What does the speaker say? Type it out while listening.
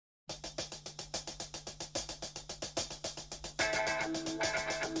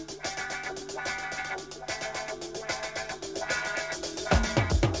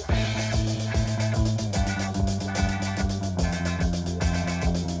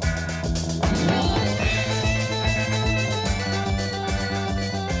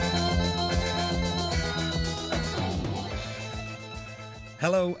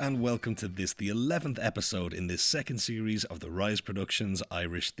Hello and welcome to this, the 11th episode in this second series of the Rise Productions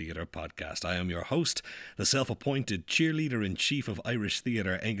Irish Theatre podcast. I am your host, the self-appointed cheerleader-in-chief of Irish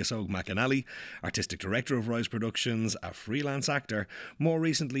Theatre, Angus Og McAnally, artistic director of Rise Productions, a freelance actor, more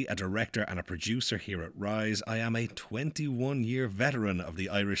recently a director and a producer here at Rise. I am a 21-year veteran of the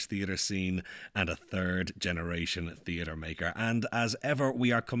Irish theatre scene and a third-generation theatre maker. And as ever,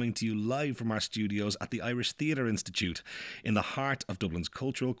 we are coming to you live from our studios at the Irish Theatre Institute in the heart of Dublin's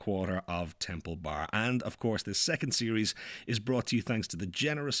cultural quarter of Temple Bar. And of course, this second series is brought to you thanks to the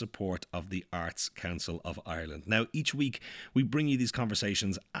generous support of the Arts Council of Ireland. Now, each week we bring you these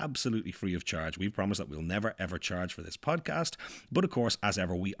conversations absolutely free of charge. We've promised that we'll never ever charge for this podcast, but of course, as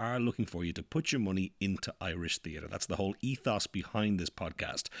ever, we are looking for you to put your money into Irish theatre. That's the whole ethos behind this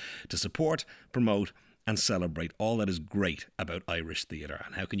podcast, to support, promote, and celebrate all that is great about Irish theatre.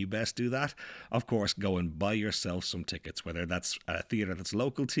 And how can you best do that? Of course, go and buy yourself some tickets, whether that's a theatre that's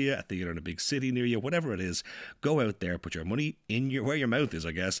local to you, a theatre in a big city near you, whatever it is. Go out there, put your money in where your mouth is,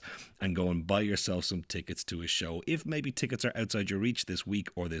 I guess, and go and buy yourself some tickets to a show. If maybe tickets are outside your reach this week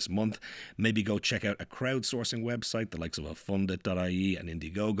or this month, maybe go check out a crowdsourcing website, the likes of a Fundit.ie and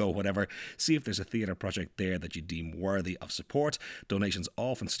Indiegogo, whatever. See if there's a theatre project there that you deem worthy of support. Donations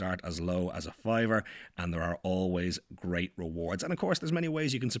often start as low as a £5, and there are always great rewards. And of course, there's many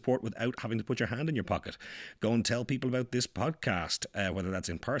ways you can support without having to put your hand in your pocket. Go and tell people about this podcast, whether that's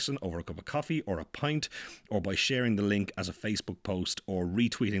in person, over a cup of coffee or a pint, or by sharing the link as a Facebook post or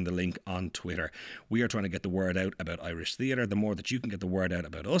retweeting the link on Twitter. We are trying to get the word out about Irish theatre. The more that you can get the word out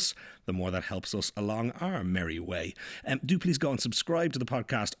about us, the more that helps us along our merry way. Do please go and subscribe to the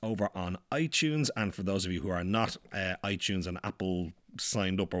podcast over on iTunes. And for those of you who are not iTunes and Apple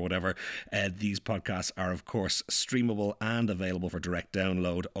signed up or whatever, these podcasts are of course streamable and available for direct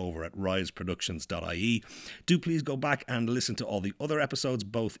download over at riseproductions.ie. Do please go back and listen to all the other episodes,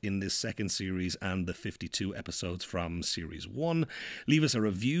 both in this second series and the 52 episodes from series 1. Leave us a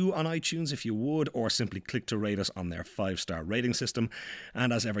review on iTunes if you would, or simply click to rate us on their 5-star rating system.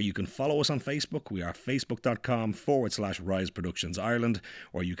 And as ever, you can follow us on Facebook. We are facebook.com/Rise Productions Ireland,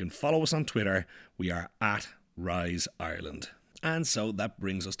 or you can follow us on Twitter. We are at Rise Ireland. And so that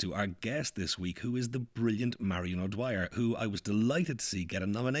brings us to our guest this week, who is the brilliant Marion O'Dwyer, who I was delighted to see get a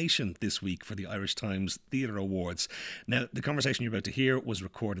nomination this week for the Irish Times Theatre Awards. Now, the conversation you're about to hear was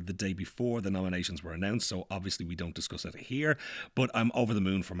recorded the day before the nominations were announced, so obviously we don't discuss it here, but I'm over the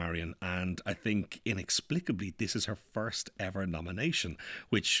moon for Marion, and I think inexplicably this is her first ever nomination,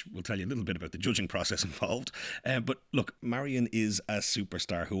 which will tell you a little bit about the judging process involved. But look, Marion is a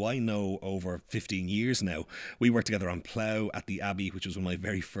superstar who I know over 15 years now. We worked together on Plough at the Abbey, which was one of my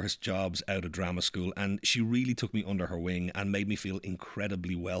very first jobs out of drama school, and she really took me under her wing and made me feel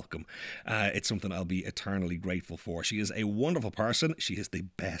incredibly welcome. It's something I'll be eternally grateful for. She is a wonderful person, she is the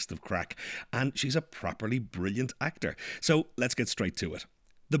best of crack, and she's a properly brilliant actor. So let's get straight to it.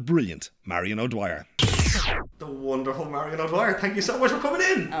 The brilliant Marion O'Dwyer. The wonderful Marion O'Dwyer, thank you so much for coming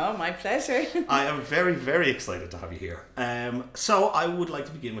in. Oh, my pleasure. I am very, very excited to have you here. So I would like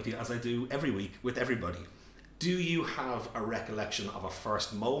to begin with you, as I do every week with everybody. Do you have a recollection of a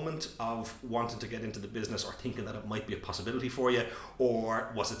first moment of wanting to get into the business or thinking that it might be a possibility for you?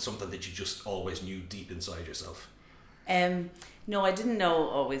 Or was it something that you just always knew deep inside yourself? No, I didn't know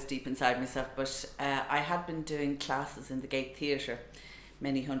always deep inside myself, but I had been doing classes in the Gate Theatre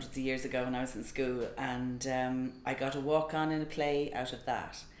many hundreds of years ago when I was in school, and I got a walk-on in a play out of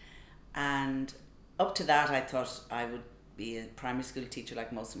that. And up to that, I thought I would be a primary school teacher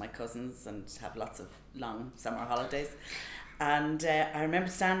like most of my cousins and have lots of long summer holidays. And I remember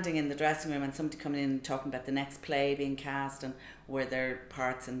standing in the dressing room and somebody coming in and talking about the next play being cast and were there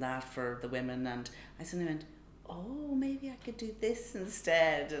parts in that for the women, and I suddenly went, oh, maybe I could do this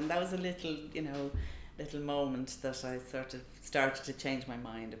instead. And that was a little moment that I sort of started to change my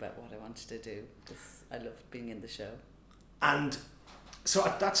mind about what I wanted to do, because I loved being in the show. And so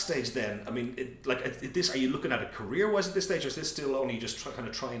at that stage then, I mean, are you looking at a career-wise at this stage, or is this still only just kind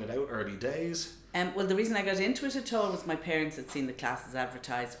of trying it out early days? Well, the reason I got into it at all was my parents had seen the classes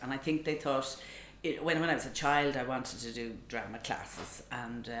advertised, and I think they thought, when I was a child, I wanted to do drama classes,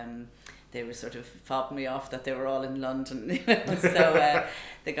 and they were sort of fobbing me off that they were all in London, so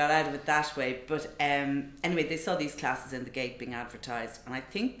they got out of it that way. But anyway, they saw these classes in the Gate being advertised, and I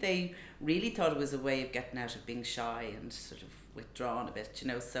think they really thought it was a way of getting out of being shy and sort of withdrawn a bit,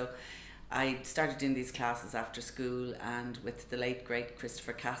 so I started doing these classes after school, and with the late great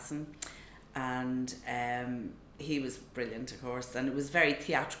Christopher Casson, and he was brilliant, of course, and it was very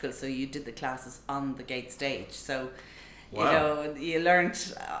theatrical, so you did the classes on the Gate stage, so wow. You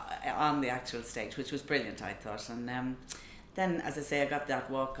learnt on the actual stage, which was brilliant, I thought. And then, as I say, I got that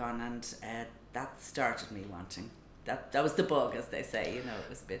walk on, and that started me wanting. That was the bug, as they say. You know, it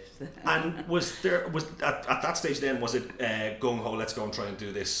was a bit. And was at that stage then, was it gung ho, let's go and try and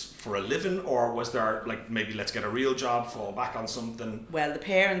do this for a living, or was there like maybe let's get a real job, fall back on something? Well, the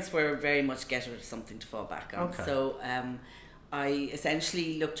parents were very much get her something to fall back on. Okay. So I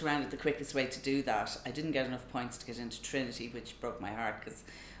essentially looked around at the quickest way to do that. I didn't get enough points to get into Trinity, which broke my heart because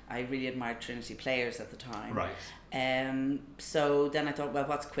I really admired Trinity players at the time. Right. So then I thought, well,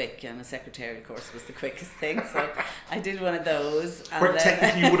 what's quick? And a secretarial course was the quickest thing. So I did one of those. Where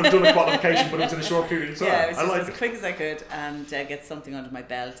technically you would have done a qualification, but it was in a short period of time. Yeah, it was I just like as quick as I could and get something under my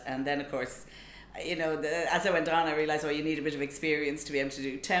belt. And then, of course, you know, as I went on, I realised, you need a bit of experience to be able to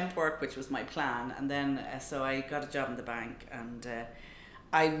do temp work, which was my plan. And then, so I got a job in the bank, and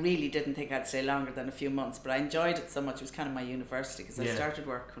I really didn't think I'd stay longer than a few months, but I enjoyed it so much. It was kind of my university, because I started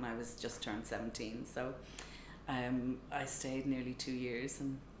work when I was just turned 17. So I stayed nearly 2 years,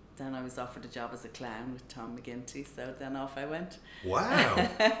 and then I was offered a job as a clown with Tom McGinty, so then off I went. Wow,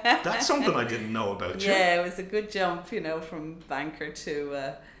 that's something I didn't know about you. Yeah, it was a good jump, you know, from banker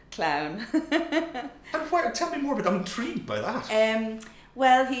to clown. And tell me more about that. I'm intrigued by that.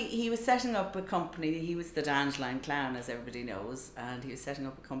 Well, he was setting up a company. He was the Dandelion Clown, as everybody knows, and he was setting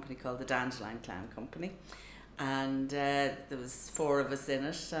up a company called the Dandelion Clown Company, and there was 4 of us in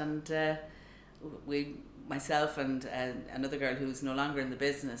it, and myself and another girl who's no longer in the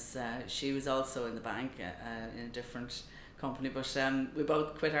business, she was also in the bank in a different company, but we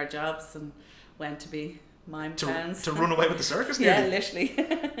both quit our jobs and went to be mime clowns. To run away with the circus, nearly? Yeah, literally.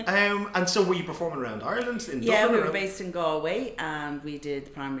 And so were you performing around Ireland? In yeah, Dublin, we were based in Galway, and we did the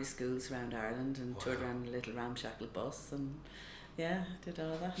primary schools around Ireland and toured around a little ramshackle bus, and yeah, did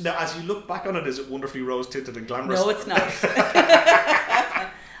all of that. Now, as you look back on it, is it wonderfully rose-tinted and glamorous? No, it's not.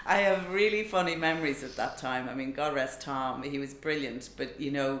 I have really funny memories of that time. I mean, God rest Tom, he was brilliant, but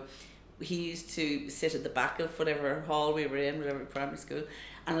you know, he used to sit at the back of whatever hall we were in, whatever primary school,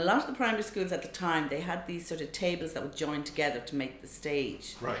 and a lot of the primary schools at the time, they had these sort of tables that would join together to make the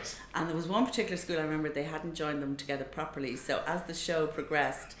stage. Right. And there was one particular school, I remember, they hadn't joined them together properly, so as the show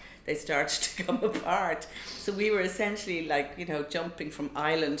progressed, they started to come apart. So we were essentially like, you know, jumping from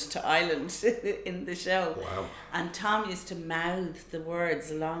island to island in the show. Wow. And Tom used to mouth the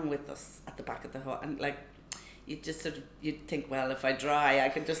words along with us at the back of the hall, and like, you'd think, well, if I dry, I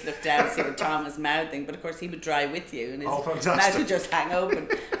can just look down and see what Tom is mouthing, but of course he would dry with you, and his mouth would just hang open.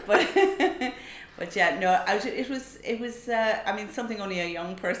 But yeah, no, it was I mean, something only a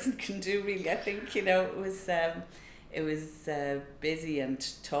young person can do, really. I think, you know, it was busy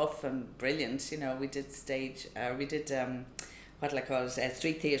and tough and brilliant. You know, we did what I call it,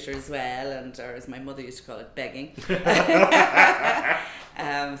 street theatre as well, or as my mother used to call it, begging.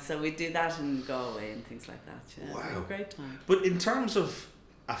 So we'd do that in Galway and things like that. Yeah. Wow. It was a great time. But in terms of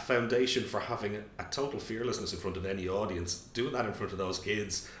a foundation for having a total fearlessness in front of any audience, doing that in front of those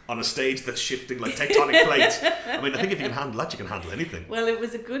kids on a stage that's shifting like tectonic plates, I mean, I think if you can handle that, you can handle anything. Well, it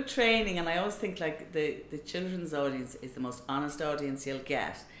was a good training, and I always think like the children's audience is the most honest audience you'll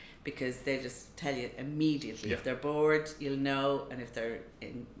get, because they just tell you immediately. Yeah. If they're bored, you'll know, and if they're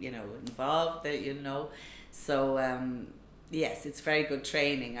involved, you'll know. So yes, it's very good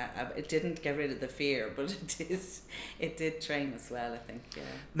training. It didn't get rid of the fear, but it did train us well, I think. Yeah.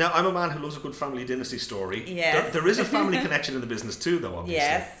 Now, I'm a man who loves a good family dynasty story. Yes. There is a family connection in the business too, though, obviously.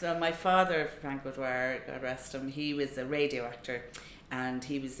 Yes, so my father, Frank O'Dwyer, God rest him, he was a radio actor, and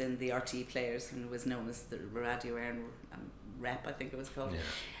he was in the RTE Players and was known as the Radio Éireann Rep, I think it was called.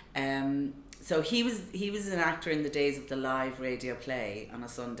 Yeah. So he was an actor in the days of the live radio play on a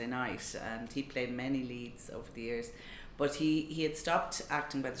Sunday night, and he played many leads over the years. But he had stopped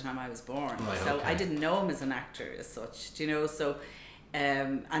acting by the time I was born, right, so okay. I didn't know him as an actor as such, do you know. So,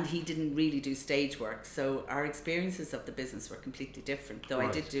 and he didn't really do stage work. So our experiences of the business were completely different. Though Right.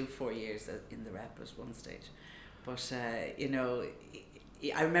 I did do 4 years in the Rep at one stage, but you know,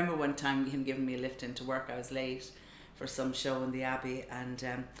 I remember one time him giving me a lift into work. I was late for some show in the Abbey, and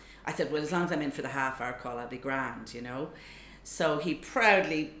I said, well, as long as I'm in for the half-hour call, I'll be grand, you know. So he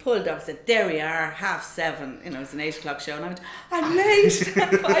proudly pulled up and said, there we are, 7:30, you know, it's an 8 o'clock show, and I went, I'm late,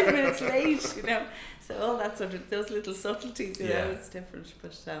 I'm 5 minutes late, you know. So all that sort of, those little subtleties, you know, it's different.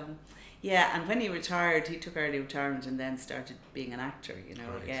 But yeah, and when he retired, he took early retirement and then started being an actor, you know,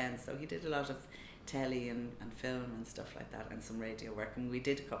 Right. again. So he did a lot of telly and film and stuff like that, and some radio work, and we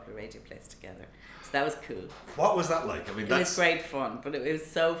did a couple of radio plays together. So that was cool. What was that like? I mean, It was great fun, but it was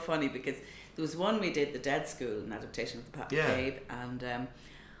so funny because there was one we did, The Dead School, an adaptation of the Pat McCabe, and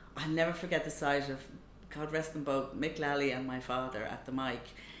I'll never forget the sight of, God rest them both, Mick Lally and my father at the mic,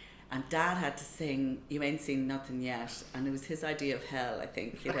 And Dad had to sing "You Ain't Seen Nothing Yet," and it was his idea of hell, I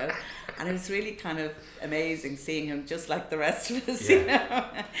think, you know. And it was really kind of amazing seeing him just like the rest of us, you know.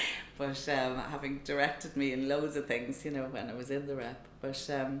 But having directed me in loads of things, you know, when I was in the rep. But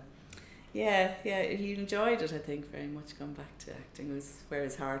he enjoyed it, I think, very much. Going back to acting was where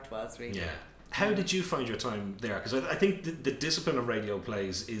his heart was, really. Yeah. How did you find your time there? Because I think the discipline of radio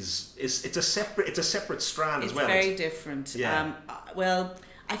plays is it's a separate strand as well. It's very different. Yeah. Well,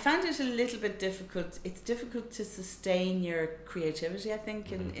 I found it a little bit difficult. It's difficult to sustain your creativity, I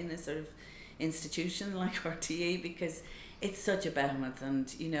think, in a sort of institution like RTE, because it's such a behemoth,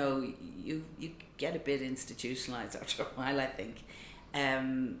 and you know you get a bit institutionalized after a while, I think.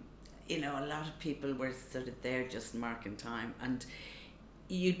 You know, a lot of people were sort of there just marking time, and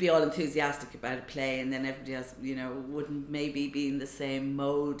you'd be all enthusiastic about a play, and then everybody else, you know, wouldn't maybe be in the same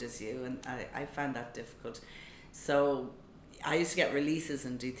mode as you, and I found that difficult. So I used to get releases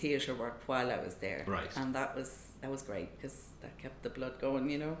and do theatre work while I was there, right? And that was great, because that kept the blood going,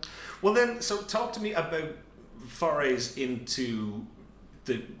 you know. Well, then, so talk to me about forays into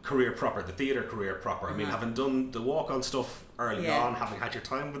the career proper, the theatre career proper. I mean, having done the walk-on stuff early on, having had your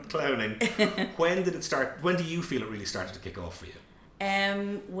time with clowning, when did it start? When do you feel it really started to kick off for you?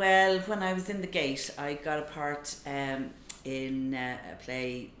 Well, when I was in the Gate, I got a part in a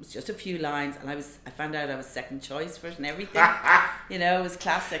play. It was just a few lines, and I found out I was second choice for it and everything. You know, it was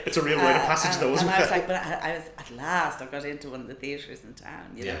classic. It's a real rite of passage, though, isn't it? And I was like, but I was, at last I got into one of the theatres in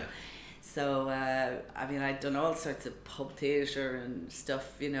town, you know. So, I mean, I'd done all sorts of pub theatre and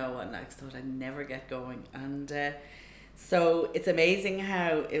stuff, you know, and I thought I'd never get going. And so it's amazing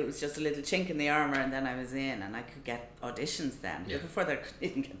how it was just a little chink in the armour, and then I was in, and I could get auditions then. Yeah. Before that, I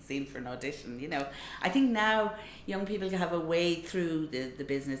didn't get seen for an audition, you know. I think now young people have a way through the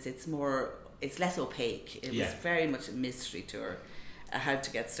business. It's less opaque. It was very much a mystery tour. How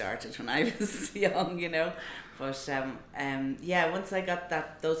to get started when I was young, you know. But once I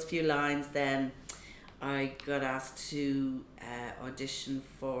got those few lines, then I got asked to audition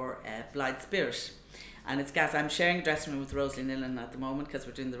for Blind Spirit. And it's gas. I'm sharing a dressing room with Rosalie Nillen at the moment, because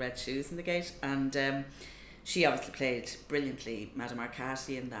we're doing the Red Shoes in the Gate, and she obviously played brilliantly Madame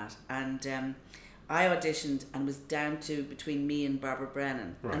Arcati in that. And I auditioned and was down to between me and Barbara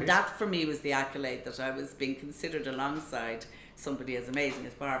Brennan, and that for me was the accolade, that I was being considered alongside somebody as amazing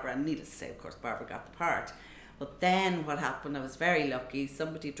as Barbara. And needless to say, of course, Barbara got the part. But then what happened, I was very lucky,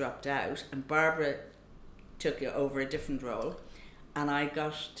 somebody dropped out and Barbara took over a different role, and I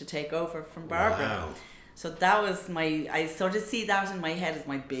got to take over from Barbara. Wow. So that was I sort of see that in my head as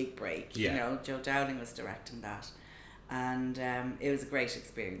my big break. You know, Joe Dowling was directing that. And it was a great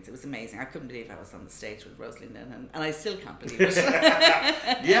experience. It was amazing. I couldn't believe I was on the stage with Rosalie Nillen, and I still can't believe it.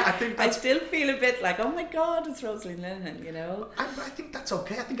 I think I still feel a bit like, oh my God, it's Rosalie Nillen, you know. I think that's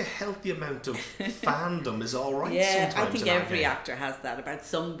okay. I think a healthy amount of fandom is all right. Yeah, sometimes I think every actor has that about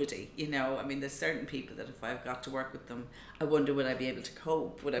somebody, you know. I mean, there's certain people that if I've got to work with them, I wonder, would I be able to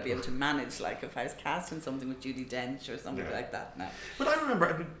cope? Would I be able to manage? Like if I was casting something with Judi Dench or something like that. No. But I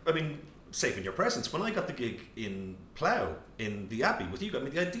remember, I mean, safe in your presence, when I got the gig in Plough in the Abbey with you, I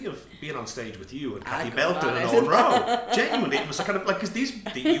mean, the idea of being on stage with you and Kathy Belton and Owen Rowe, genuinely, it was kind of like, because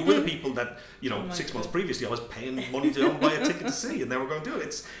you were the people that, you know, 6 months previously I was paying money to go and buy a ticket to see, and they were going to do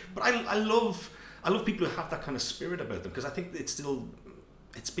it. But I love people who have that kind of spirit about them, because I think it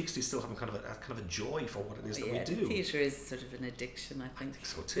speaks to you still having kind of a joy for what it is that we do. Theatre is sort of an addiction, I think. I think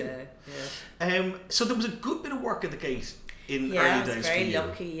so too. Yeah. So there was a good bit of work at the Gate in early days for you. Yeah, I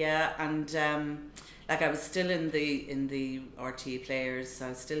was very lucky, and like I was still in the RTE Players, so I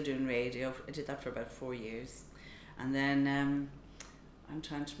was still doing radio. I did that for about 4 years, and then I'm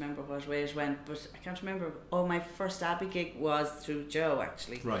trying to remember what way it went, but I can't remember. Oh, my first Abbey gig was through Joe,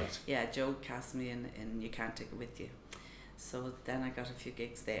 actually. Right. Yeah, Joe cast me in You Can't Take It With You. So then I got a few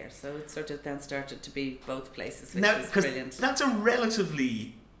gigs there. So it sort of then started to be both places, which was brilliant. That's a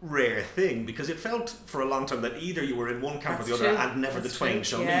relatively rare thing, because it felt for a long time that either you were in one camp or the other, and never the twain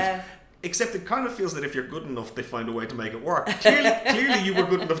shall meet. Except it kind of feels that if you're good enough, they find a way to make it work. Clearly you were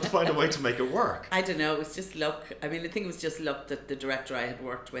good enough to find a way to make it work. I don't know, it was just luck. I mean, I think it was just luck that the director I had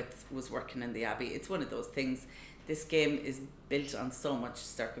worked with was working in the Abbey. It's one of those things. This game is built on so much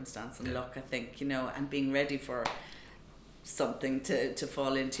circumstance and luck, I think, you know, and being ready for something to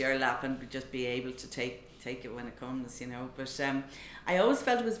fall into your lap and just be able to take it when it comes, you know. But I always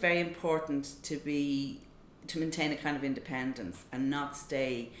felt it was very important to maintain a kind of independence and not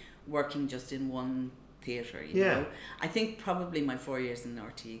stay working just in one theatre, you know. I think probably my 4 years in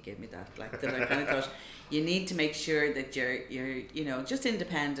RTE gave me that, like, that I kind of thought you need to make sure that you're you know, just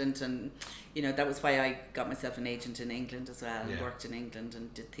independent, and you know, that was why I got myself an agent in England as well, and worked in England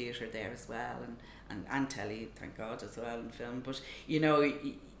and did theatre there as well, and telly, thank God, as well, and film. But you know,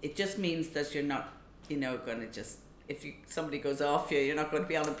 it just means that you're not, you know, going to just, if somebody goes off you, you're not going to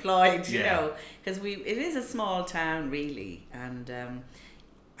be unemployed, you know, because it is a small town really, and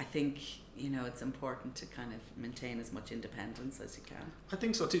I think, you know, it's important to kind of maintain as much independence as you can. I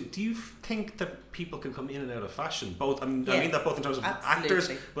think so too. Do you think that people can come in and out of fashion? Both, I mean that both in terms of actors,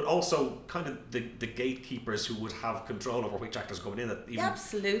 but also kind of the gatekeepers who would have control over which actors going in.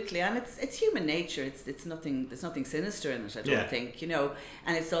 Absolutely, and it's human nature. It's nothing. There's nothing sinister in it, I don't think. You know,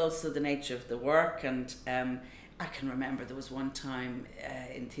 and it's also the nature of the work. And I can remember there was one time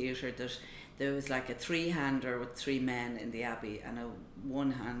in theatre that there was like a 3-hander with 3 men in the Abbey and a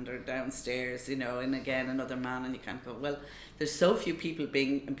 1-hander downstairs, you know, and again another man, and you can't go, well, there's so few people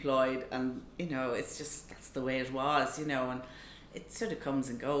being employed, and you know, it's just, that's the way it was, you know, and it sort of comes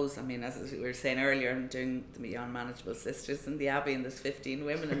and goes. I mean, as we were saying earlier, I'm doing the Unmanageable Sisters in the Abbey, and there's 15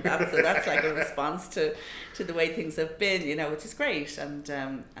 women, and that's like a response to the way things have been, you know, which is great,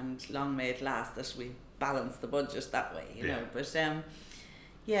 and long may it last that we balance the budget that way, you know, but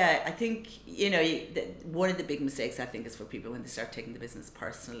yeah, I think, you know, one of the big mistakes, I think, is for people when they start taking the business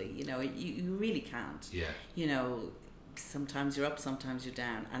personally. You know, you really can't. Yeah. You know, sometimes you're up, sometimes you're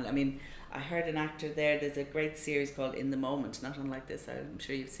down. And I mean, I heard an actor there's a great series called In the Moment, not unlike this. I'm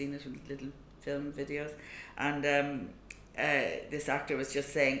sure you've seen it in little film videos. And this actor was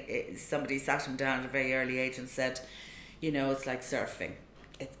just saying, somebody sat him down at a very early age and said, you know, it's like surfing.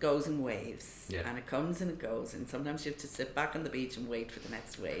 It goes in waves, and it comes and it goes, and sometimes you have to sit back on the beach and wait for the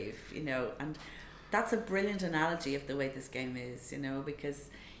next wave, you know. And that's a brilliant analogy of the way this game is, you know,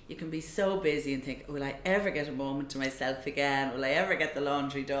 because you can be so busy and think, will I ever get a moment to myself again? Will I ever get the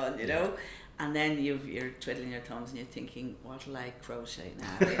laundry done, you know? And then you're twiddling your thumbs and you're thinking, what'll I crochet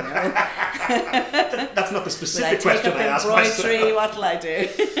now, you know? That's not the specific question I asked myself. What'll I do?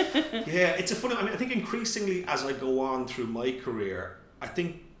 Yeah, it's a funny, I mean, I think increasingly as I go on through my career, I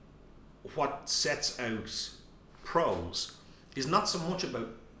think what sets out pros is not so much about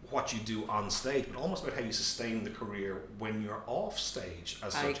what you do on stage, but almost about how you sustain the career when you're off stage.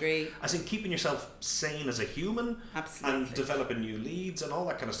 I agree. As in keeping yourself sane as a human. Absolutely. And developing new leads and all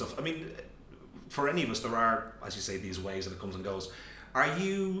that kind of stuff. I mean, for any of us, there are, as you say, these ways that it comes and goes. Are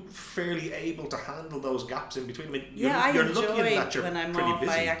you fairly able to handle those gaps in between? I mean, you're lucky in that you're when I'm pretty off,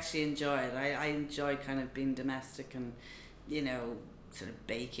 busy. I actually enjoy it. I enjoy kind of being domestic and, you know, sort of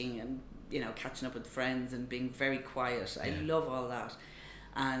baking and, you know, catching up with friends and being very quiet. I love all that,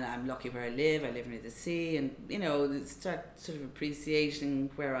 and I'm lucky where I live near the sea, and you know, start sort of appreciating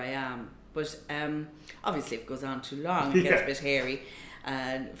where I am. But obviously if it goes on too long it gets a bit hairy,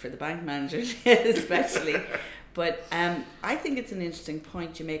 and for the bank manager especially. But I think it's an interesting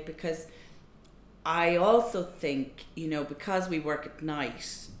point you make, because I also think, you know, because we work at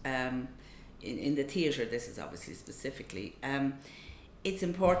night in the theatre, this is obviously specifically, it's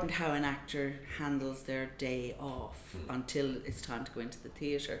important how an actor handles their day off until it's time to go into the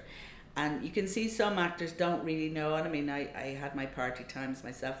theatre. And you can see some actors don't really know, and I mean, I had my party times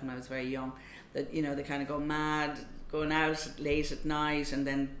myself when I was very young, that, you know, they kind of go mad, going out late at night, and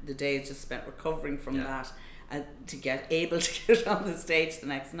then the day is just spent recovering from that to get able to get on the stage the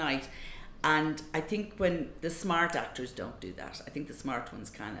next night. And I think when the smart actors don't do that, I think the smart ones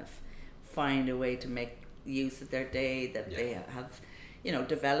kind of find a way to make use of their day, that they have, you know,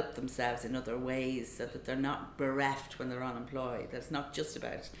 developed themselves in other ways, so that they're not bereft when they're unemployed. That's not just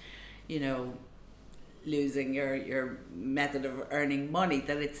about, you know, losing your method of earning money,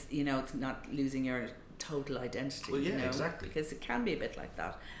 that it's, you know, it's not losing your total identity. Well, yeah, you know, exactly. Because it can be a bit like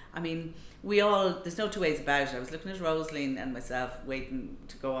that. I mean, there's no two ways about it. I was looking at Rosaleen and myself waiting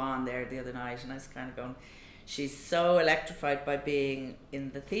to go on there the other night, and I was kind of going, she's so electrified by being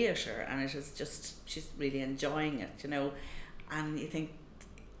in the theatre, and it is just, she's really enjoying it, you know. And you think,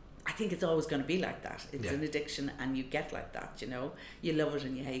 I think it's always going to be like that. It's an addiction, and you get like that, you know. You love it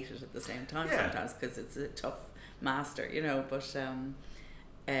and you hate it at the same time sometimes, because it's a tough master, you know. But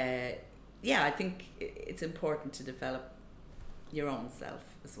I think it's important to develop your own self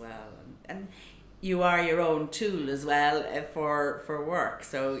as well, and you are your own tool as well for work.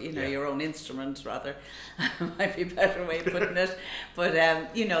 So, you know, your own instrument rather might be a better way of putting it. But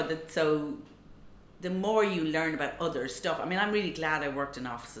you know, so the more you learn about other stuff. I mean, I'm really glad I worked in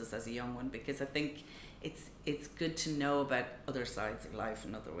offices as a young one, because I think it's good to know about other sides of life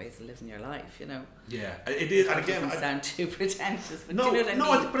and other ways of living your life, you know. Yeah, it is. And That again, doesn't sound too pretentious, but no, do you know what I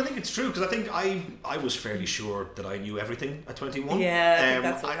no, mean? but I think it's true, because I think I was fairly sure that I knew everything at 21. Yeah, I think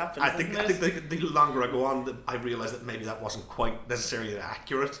that's what happens, I think isn't it? the longer I go on, I realise that maybe that wasn't quite necessarily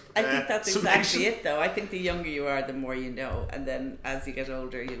accurate. I think that's summation. exactly it, though. I think the younger you are, the more you know, and then as you get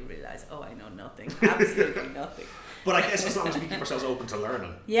older, you realise, oh, I know nothing, absolutely nothing. But I guess as long as we keep ourselves open to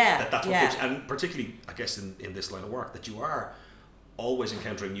learning, Yeah, that's what yeah. keeps, and particularly, I guess, in this line of work, that you are always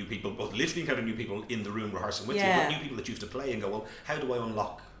encountering new people, both literally encountering new people in the room rehearsing with you, but new people that you have to play and go, well, how do I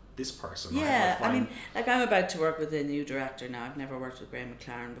unlock this person? Yeah, I mean, like I'm about to work with a new director now. I've never worked with Graham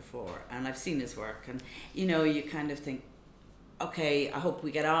McLaren before, and I've seen his work, and you know, you kind of think, okay, I hope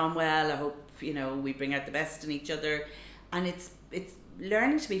we get on well. I hope, you know, we bring out the best in each other, and it's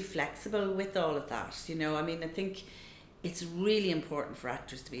learning to be flexible with all of that. You know, I mean, I think it's really important for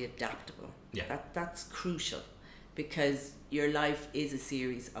actors to be adaptable. Yeah, That's crucial, because your life is a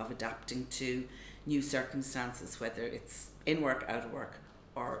series of adapting to new circumstances, whether it's in work, out of work,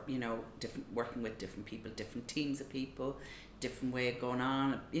 or, you know, different, working with different people, different teams of people, different way of going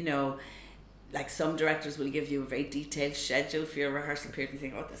on. You know, like some directors will give you a very detailed schedule for your rehearsal period and you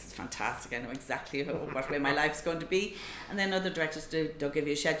think, oh, this is fantastic, I know exactly what way my life's going to be. And then other directors don't give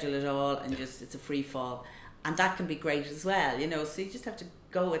you a schedule at all, and just it's a free fall. And that can be great as well, you know, so you just have to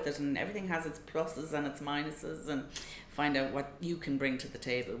go with it, and everything has its pluses and its minuses, and find out what you can bring to the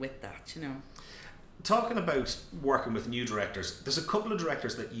table with that, you know. Talking about working with new directors, there's a couple of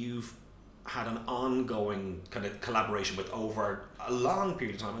directors that you've had an ongoing kind of collaboration with over a long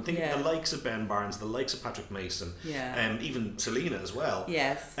period of time. I'm thinking the likes of Ben Barnes, the likes of Patrick Mason, even Selena as well.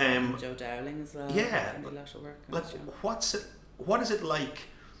 Yes, Joe Dowling as well. Yeah, a lot of work on like, what is it like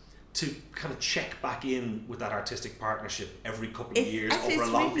to kind of check back in with that artistic partnership every couple of years over a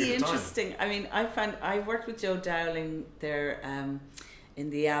long period of time? It's really interesting. I mean, I worked with Joe Dowling there in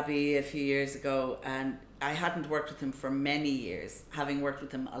the Abbey a few years ago, and I hadn't worked with him for many years, having worked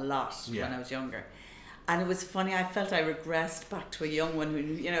with him a lot when I was younger. And it was funny, I felt I regressed back to a young one who,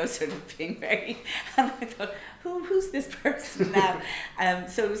 you know, sort of being very, and I thought, who's this person now?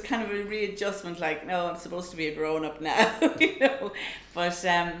 So it was kind of a readjustment, like, no, I'm supposed to be a grown-up now, you know. But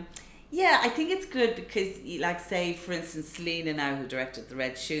yeah, I think it's good because, like, say, for instance, Selena now, who directed The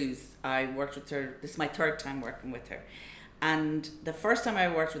Red Shoes, I worked with her, this is my third time working with her. And the first time I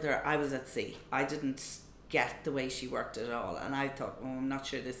worked with her, I was at sea. I didn't get the way she worked at all. And I thought, oh, I'm not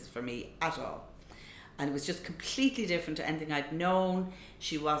sure this is for me at all. And it was just completely different to anything I'd known.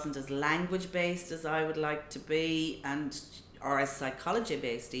 She wasn't as language based as I would like to be, or as psychology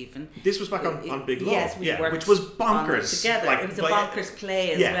based even. This was back on Big Love, yes, we worked which was bonkers together. Like, it was a bonkers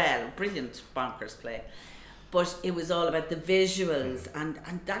play as well, brilliant bonkers play. But it was all about the visuals, and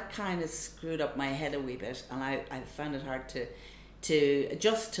that kind of screwed up my head a wee bit, and I found it hard to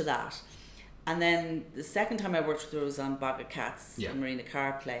adjust to that. And then the second time I worked with her was on Bog of Cats, a Marina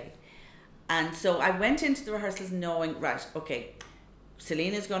Carr play. And so I went into the rehearsals knowing, right, okay,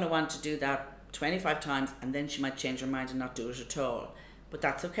 Selena's going to want to do that 25 times, and then she might change her mind and not do it at all. But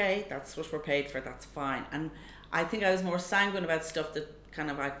that's okay, that's what we're paid for, that's fine. And I think I was more sanguine about stuff that kind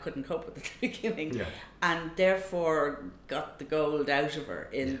of I couldn't cope with at the beginning, and therefore got the gold out of her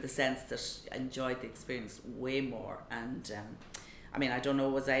in the sense that I enjoyed the experience way more. And I mean, I don't know,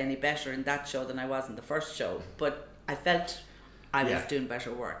 was I any better in that show than I was in the first show, but I felt I was doing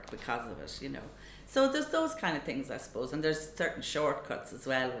better work because of it, you know. So there's those kind of things, I suppose, and there's certain shortcuts as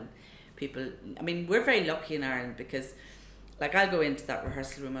well when people, I mean, we're very lucky in Ireland because, like, I'll go into that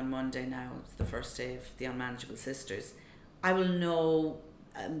rehearsal room on Monday now, it's the first day of The Unmanageable Sisters. I will know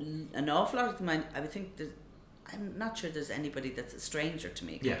an awful lot of them. I would think I'm not sure there's anybody that's a stranger to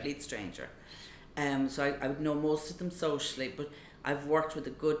me, a complete stranger. So I would know most of them socially, but I've worked with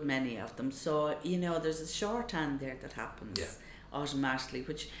a good many of them. So, you know, there's a shorthand there that happens automatically,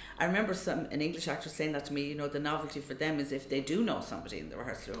 which I remember an English actor saying that to me, you know, the novelty for them is if they do know somebody in the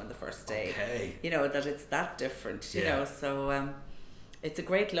rehearsal room on the first day, you know, that it's that different, you know. So it's a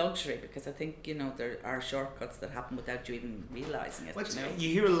great luxury because I think, you know, there are shortcuts that happen without you even realising it. Well, you know? You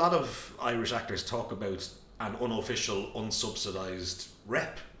hear a lot of Irish actors talk about an unofficial, unsubsidised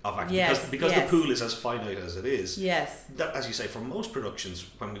rep of acting because the pool is as finite as it is. Yes. That, as you say, for most productions,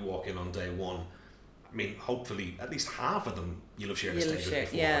 when we walk in on day one, I mean, hopefully at least half of them you'll have shared a stage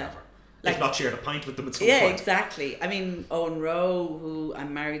with before, whatever. Like, if not shared a pint with them at some point. Yeah, exactly. I mean, Owen Rowe, who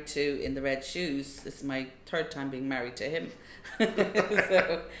I'm married to in The Red Shoes, this is my third time being married to him.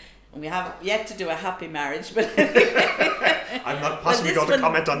 So And we have yet to do a happy marriage, but I'm not possibly going to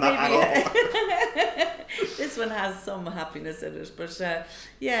comment on that at all. This one has some happiness in it, but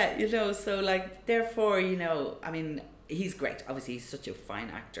yeah, you know, so like, therefore, you know, I mean, he's great. Obviously, he's such a fine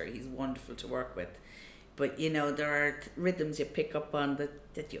actor. He's wonderful to work with. But, you know, there are rhythms you pick up on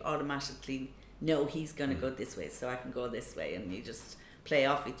that you automatically know he's going to go this way, so I can go this way. And you just play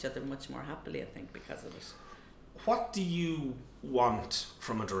off each other much more happily, I think, because of it. What do you want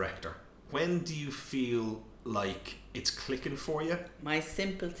from a director? When do you feel like it's clicking for you? My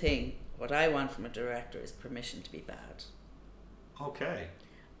simple thing, what I want from a director is permission to be bad. Okay.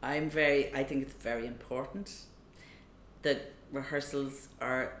 I think it's very important that rehearsals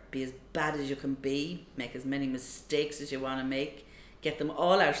be as bad as you can be, make as many mistakes as you want to make, get them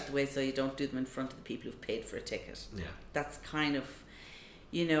all out of the way so you don't do them in front of the people who've paid for a ticket. Yeah. That's kind of,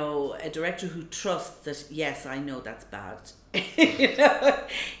 you know, a director who trusts that, yes, I know that's bad.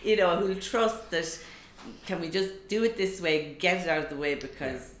 you know, who'll trust that, can we just do it this way, get it out of the way,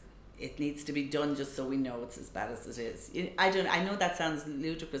 because it needs to be done just so we know it's as bad as it is. I know that sounds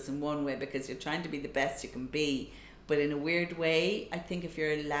ludicrous in one way, because you're trying to be the best you can be, but in a weird way, I think if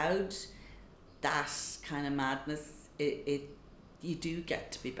you're allowed that kind of madness, you do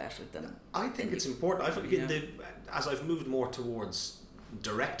get to be better than. I think it's important. As I've moved more towards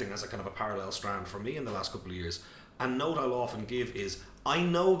directing as a kind of a parallel strand for me in the last couple of years, a note I'll often give is, I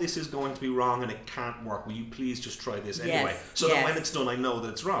know this is going to be wrong and it can't work. Will you please just try this anyway? So that when it's done, I know that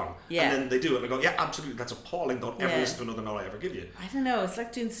it's wrong. Yeah. And then they do it and I go, yeah, absolutely, that's appalling. Don't ever listen to another note I ever give you. I don't know. It's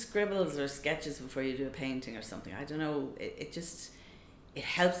like doing scribbles or sketches before you do a painting or something. I don't know. It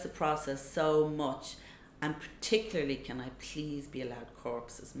helps the process so much. And particularly, can I please be allowed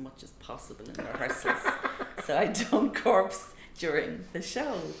corpse as much as possible in rehearsals, so I don't corpse during the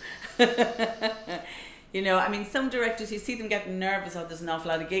show. You know, I mean, some directors, you see them getting nervous, oh, there's an awful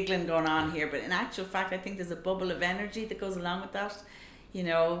lot of giggling going on here, but in actual fact, I think there's a bubble of energy that goes along with that. You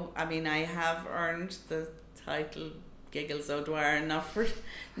know, I mean, I have earned the title Giggles O'Dwyer, not for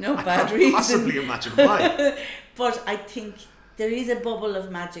no bad reason. I can't possibly imagine why. But I think there is a bubble of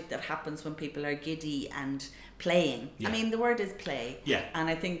magic that happens when people are giddy and playing. Yeah. I mean, the word is play. Yeah. And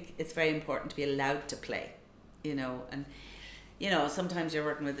I think it's very important to be allowed to play, you know, and you know, sometimes you're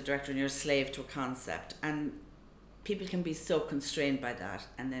working with the director and you're a slave to a concept, and people can be so constrained by that,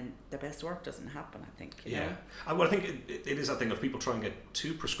 and then the best work doesn't happen, I think. You know? Well, I think it is that thing of people trying to get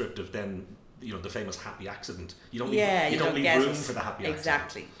too prescriptive, then, you know, the famous happy accident. You don't leave room for the happy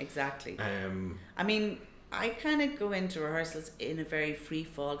accident. Exactly. I mean, I kind of go into rehearsals in a very free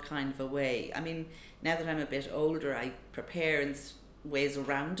fall kind of a way. I mean, now that I'm a bit older, I prepare in ways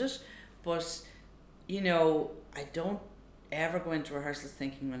around it, but, you know, I don't ever go into rehearsals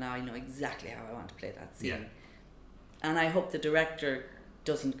thinking, well, now I know exactly how I want to play that scene. Yeah. And I hope the director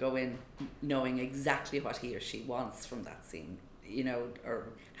doesn't go in knowing exactly what he or she wants from that scene, you know, or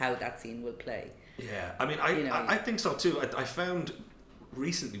how that scene will play. Yeah, I mean, I think so too. I found,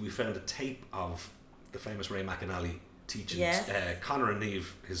 recently we found a tape of the famous Ray McAnally teaching Conor and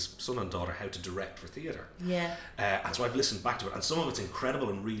Neve, his son and daughter, how to direct for theatre. Yeah. And so I've listened back to it, and some of it's incredible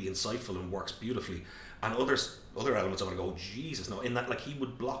and really insightful and works beautifully. And other elements, I'm going to go, Jesus, no. In that, like, he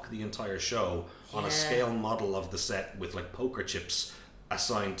would block the entire show on a scale model of the set with, like, poker chips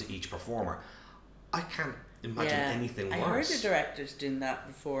assigned to each performer. I can't imagine anything worse. I heard the directors doing that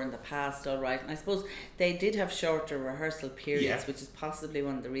before in the past, all right. And I suppose they did have shorter rehearsal periods, which is possibly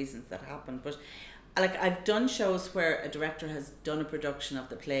one of the reasons that happened. But, like, I've done shows where a director has done a production of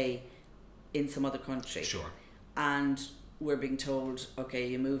the play in some other country. Sure. And we're being told, okay,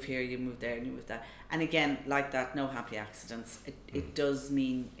 you move here, you move there, and you move that. And again, like that, no happy accidents. It does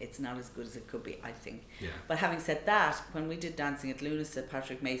mean it's not as good as it could be, I think. Yeah. But having said that, when we did Dancing at Lughnasa,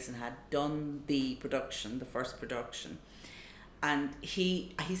 Patrick Mason had done the production, the first production. And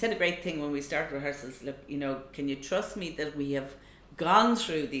he said a great thing when we started rehearsals. Look, you know, can you trust me that we have gone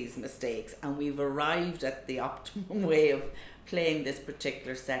through these mistakes and we've arrived at the optimum way of playing this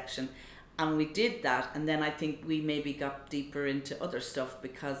particular section? And we did that, and then I think we maybe got deeper into other stuff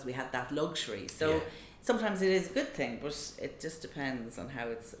because we had that luxury. So sometimes it is a good thing, but it just depends on how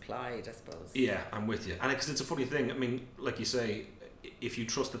it's applied, I suppose. Yeah, I'm with you. And it's a funny thing. I mean, like you say, if you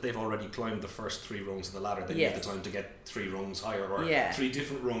trust that they've already climbed the first 3 rungs of the ladder, then you have the time to get 3 rungs higher, or 3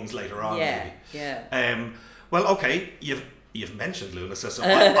 different rungs later on. Maybe. Yeah. Well, okay, You've mentioned Lughnasa, so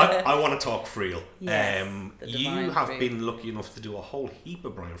I want to talk Friel. Yes, you have been lucky enough to do a whole heap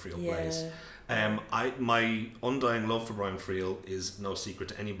of Brian Friel plays. My undying love for Brian Friel is no secret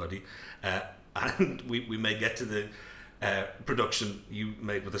to anybody, and we may get to the production you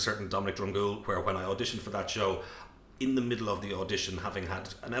made with a certain Dominic Drungool, where when I auditioned for that show, in the middle of the audition, having had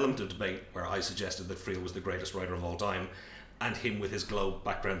an element of debate where I suggested that Friel was the greatest writer of all time, and him with his Globe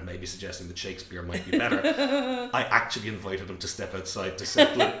background maybe suggesting that Shakespeare might be better, I actually invited him to step outside to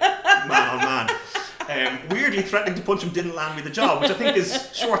settle it man on man. Weirdly threatening to punch him didn't land me the job, which I think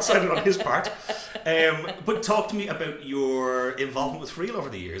is short-sighted on his part. But talk to me about your involvement with Friel over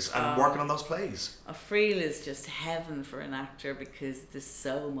the years and working on those plays. Friel is just heaven for an actor because there's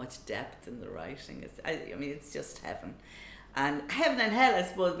so much depth in the writing. It's just heaven. And heaven and hell, I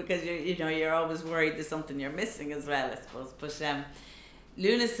suppose, because you're always worried there's something you're missing as well, I suppose. But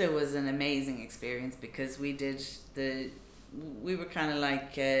Lunasa was an amazing experience because we were kind of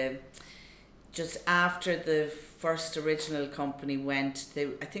like just after the first original company went.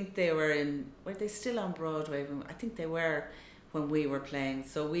 I think they were they still on Broadway? I think they were when we were playing.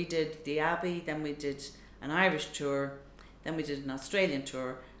 So we did the Abbey, then we did an Irish tour, then we did an Australian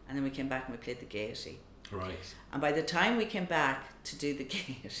tour, and then we came back and we played the Gaiety. Right. And by the time we came back to do the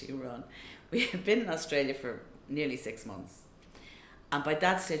Gaiety run, we had been in Australia for nearly 6 months. And by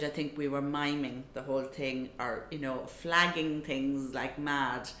that stage, I think we were miming the whole thing, or, flagging things like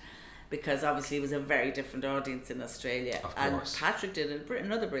mad, because obviously it was a very different audience in Australia. Of and course. Patrick did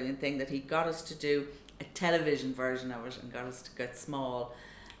another brilliant thing, that he got us to do a television version of it and got us to get small,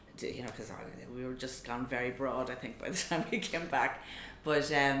 because we were just gone very broad, I think, by the time we came back. But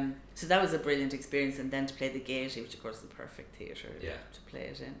so that was a brilliant experience, and then to play the Gaiety, which of course is the perfect theatre to play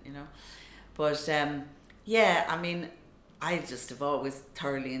it in, But I just have always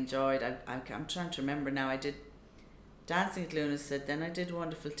thoroughly enjoyed. I'm trying to remember now. I did Dancing at Lunasa, then I did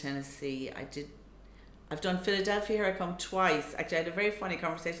Wonderful Tennessee. I've done Philadelphia Here I Come twice. Actually, I had a very funny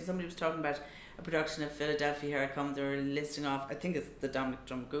conversation. Somebody was talking about a production of Philadelphia Here I Come. They were listing off, I think it's the Dominic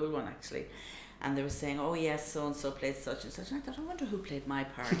Drumgoole one actually. And they were saying, oh yes, so-and-so played such and such. And I thought, I wonder who played my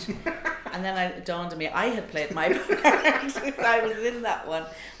part. And then it dawned on me, I had played my part because I was in that one.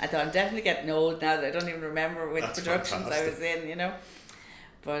 I thought, I'm definitely getting old now that I don't even remember which productions I was in,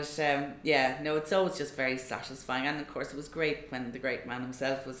 But it's always just very satisfying. And of course, it was great when the great man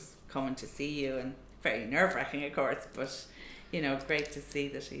himself was coming to see you, and very nerve-wracking, of course. But, great to see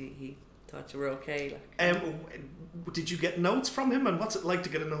that he thought you were okay. Did you get notes from him? And what's it like to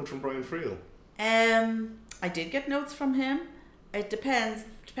get a note from Brian Friel? I did get notes from him. It depends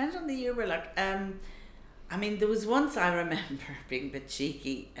on the year. There was once I remember being a bit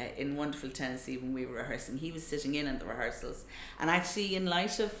cheeky in Wonderful Tennessee when we were rehearsing. He was sitting in on the rehearsals, and actually, in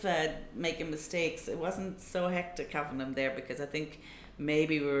light of making mistakes, it wasn't so hectic having him there, because I think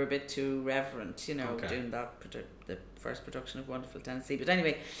maybe we were a bit too reverent, doing that the first production of Wonderful Tennessee. But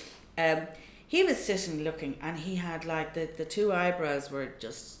anyway, he was sitting looking, and he had the two eyebrows were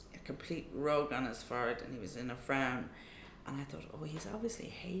just a complete rug on his forehead, and he was in a frown. And I thought, oh, he's obviously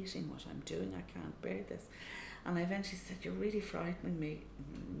hating what I'm doing. I can't bear this. And I eventually said, you're really frightening me.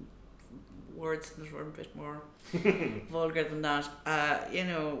 Words that were a bit more vulgar than that.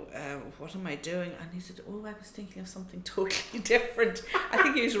 What am I doing? And he said, oh, I was thinking of something totally different. I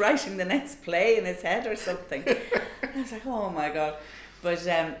think he was writing the next play in his head or something. And I was like, oh my God. But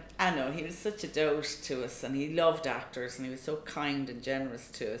I know, he was such a dote to us, and he loved actors, and he was so kind and generous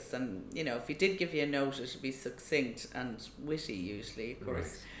to us. And, if he did give you a note, it would be succinct and witty usually, of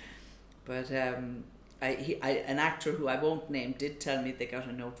course. Right. But an actor who I won't name did tell me they got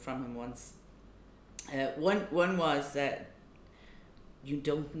a note from him once. One was that you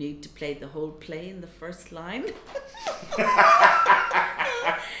don't need to play the whole play in the first line.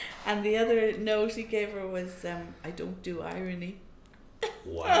 And the other note he gave her was, I don't do irony.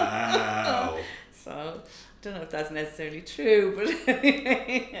 Wow. So, I don't know if that's necessarily true, but...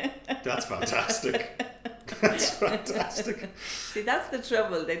 That's fantastic. That's fantastic. See, that's the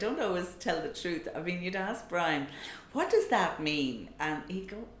trouble. They don't always tell the truth. I mean, you'd ask Brian, what does that mean? And he'd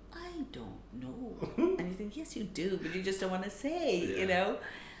go, I don't know. And you think, yes, you do, but you just don't want to say, There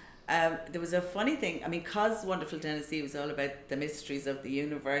was a funny thing. Because Wonderful Tennessee was all about the mysteries of the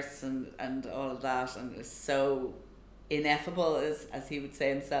universe and all of that, and it was so ineffable, as he would say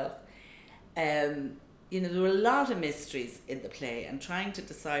himself. There were a lot of mysteries in the play, and trying to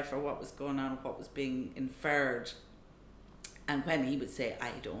decipher what was going on, what was being inferred. And when he would say,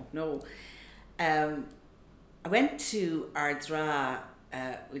 I don't know. I went to Ardra,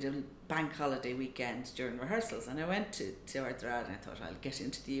 we did a bank holiday weekend during rehearsals, and I went to Ardra, and I thought, I'll get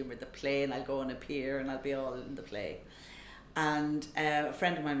into the humour of the play, and I'll go on a pier, and I'll be all in the play. And a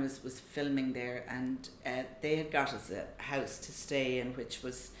friend of mine was filming there, and they had got us a house to stay in, which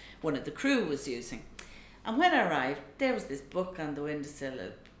was one of the crew was using. And when I arrived, there was this book on the windowsill,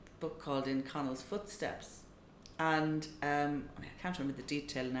 a book called In Connell's Footsteps. And I can't remember the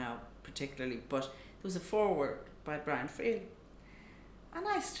detail now particularly, but there was a foreword by Brian Friel. And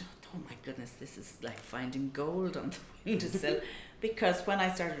I thought, oh my goodness, this is like finding gold on the windowsill. Because when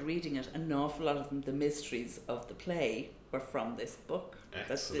I started reading it, an awful lot of them, the mysteries of the play, were from this book. That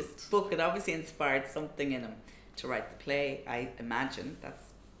this book had obviously inspired something in him to write the play, I imagine.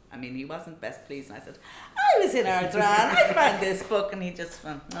 He wasn't best pleased, and I said, I was in Ardran, I found this book, and he just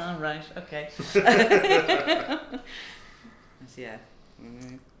went, oh, right, okay. Yeah.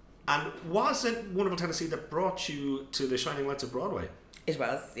 Mm. And was it Wonderful Tennessee that brought you to the Shining Lights of Broadway? It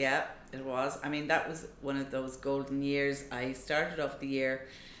was, yeah, it was. I mean, that was one of those golden years. I started off the year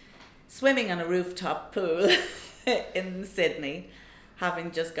swimming on a rooftop pool in Sydney,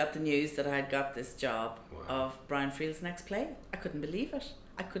 having just got the news that I had got this job of Brian Friel's next play. I couldn't believe it.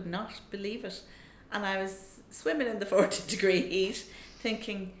 I could not believe it. And I was swimming in the 40-degree heat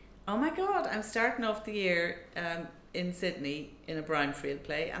thinking, oh my God, I'm starting off the year in Sydney in a Brian Friel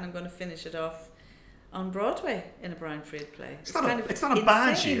play, and I'm going to finish it off on Broadway in a Brian Friel play. It's not a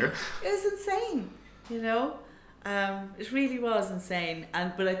bad year. It was insane, you know. It really was insane.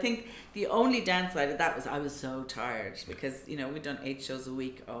 But I think the only downside of that was I was so tired because, you know, we'd done 8 shows a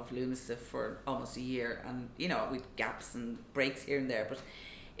week of Lunacy for almost a year, and, you know, with gaps and breaks here and there, but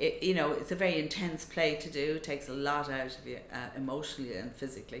it, you know, it's a very intense play to do. It takes a lot out of you emotionally and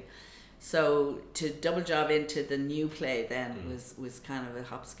physically. So to double job into the new play then was kind of a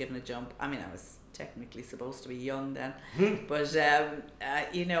hop, skip and a jump. I mean, I was technically supposed to be young then, but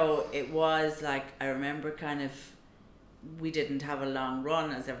you know, it was like, I remember kind of, we didn't have a long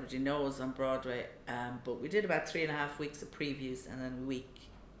run, as everybody knows, on Broadway, but we did about 3.5 weeks of previews, and then a week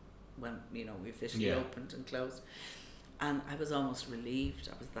when, you know, we officially opened and closed. And I was almost relieved.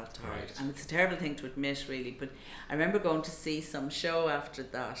 I was that tired. Right. And it's a terrible thing to admit, really. But I remember going to see some show after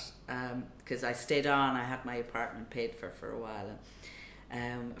that, because I stayed on. I had my apartment paid for a while.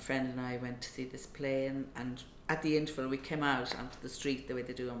 And a friend and I went to see this play. And at the interval, we came out onto the street the way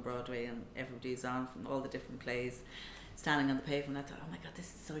they do on Broadway. And everybody's on from all the different plays, standing on the pavement. I thought, oh my God,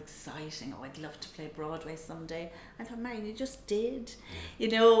 this is so exciting. Oh, I'd love to play Broadway someday. I thought, Marion, you just did. You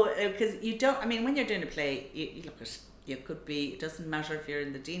know, because you don't, I mean, when you're doing a play, you look at, you could be, it doesn't matter if you're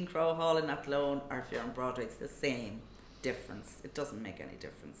in the Dean Crowe Hall in Athlone or if you're on Broadway, it's the same difference. It doesn't make any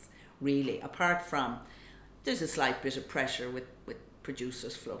difference, really, apart from there's a slight bit of pressure with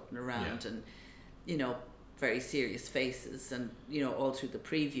producers floating around and, you know, very serious faces, and, you know, all through the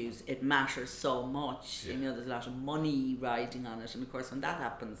previews, it matters so much. You know, there's a lot of money riding on it, and of course when that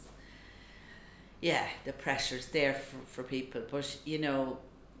happens, the pressure's there for people, but, you know,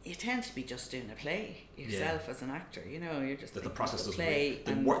 you tend to be just doing a play yourself as an actor. You know, you're just the process doesn't play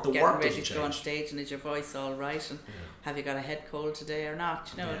the and work getting ready to change. go on stage, and is your voice all right, and have you got a head cold today or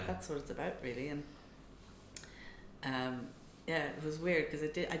not? You know, that's what it's about, really. And it was weird because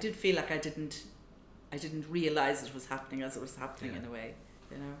I did feel like I didn't realise it was happening as it was happening in a way.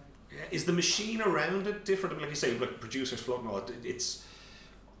 You know. Yeah. Is the machine around it different? I mean, like you say, like producers floating all it's.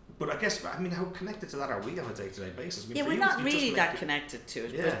 But I guess, I mean, how connected to that are we on a day-to-day basis? I mean, we're not really that connected to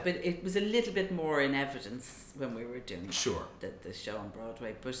it, but it was a little bit more in evidence when we were doing the show on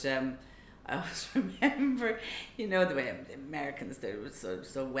Broadway. But I always remember, you know, the way the Americans, they were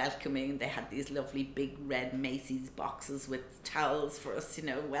so welcoming. They had these lovely big red Macy's boxes with towels for us, you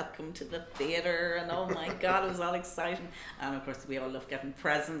know, welcome to the theatre, and oh my God, it was all exciting. And of course, we all love getting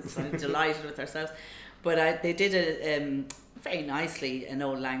presents, and delighted with ourselves. But they did it very nicely, an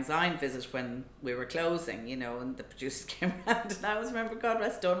Old Lang Syne visit when we were closing, you know, and the producers came around, and I always remember, God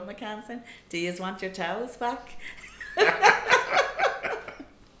rest Donald McCann saying, do you want your towels back?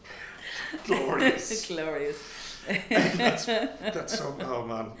 Glorious. Glorious. that's so, oh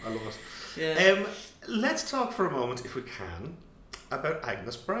man, I love it. Yeah. Let's talk for a moment, if we can, about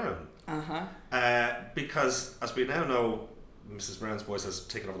Agnes Brown. Because, as we now know, Mrs. Brown's Boys has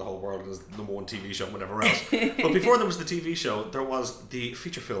taken over the whole world as the #1 TV show and whatever else. But before there was the TV show, there was the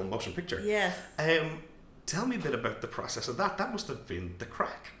feature film motion picture. Yes. Tell me a bit about the process of that. That must have been the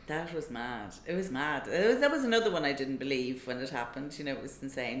crack. That was mad. It was mad. That was another one I didn't believe when it happened. You know, it was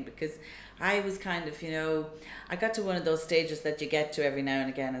insane because I was kind of, you know, I got to one of those stages that you get to every now and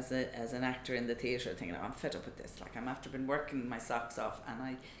again as an actor in the theatre, thinking, oh, I'm fed up with this. Like, I'm after been working my socks off and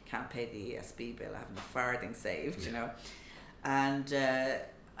I can't pay the ESB bill. I haven't a farthing saved, you know. And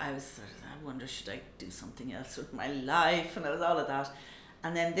I was sort of, I wonder, should I do something else with my life? And I was all of that.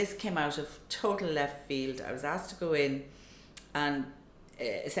 And then this came out of total left field. I was asked to go in, and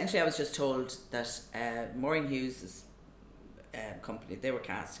essentially I was just told that Maureen Hughes' company, they were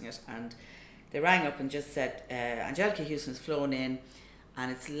casting it, and they rang up and just said, Angelica Houston's flown in,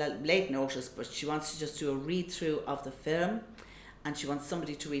 and it's late notice, but she wants to just do a read-through of the film, and she wants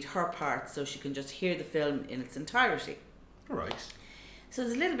somebody to read her part so she can just hear the film in its entirety. Right. So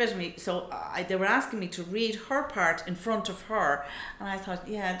there's a little bit of me. So they were asking me to read her part in front of her, and I thought,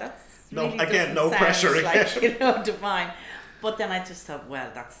 yeah, that's really no pressure, like, divine. But then I just thought,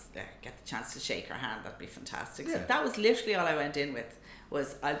 well, that's get the chance to shake her hand. That'd be fantastic. Yeah. So that was literally all I went in with.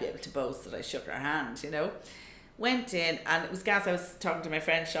 Was I'll be able to boast that I shook her hand, Went in, and it was gas. I was talking to my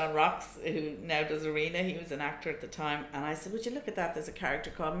friend Sean Rocks, who now does Arena. He was an actor at the time, and I said, would you look at that? There's a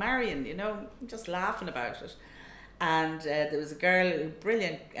character called Marion, just laughing about it. And there was a girl, a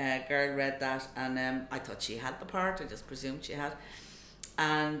brilliant girl, read that, and I thought she had the part. I just presumed she had.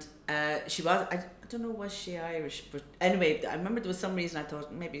 And she was, I don't know, was she Irish? But anyway, I remember there was some reason I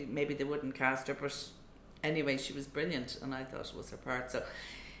thought maybe they wouldn't cast her, but anyway, she was brilliant, and I thought it was her part. So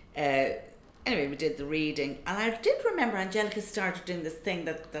anyway, we did the reading, and I did remember Angelica started doing this thing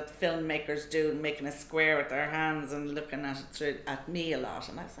that filmmakers do, making a square with their hands and looking at it at me a lot,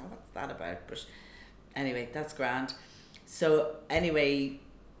 and I thought, what's that about? But anyway, that's grand. So anyway,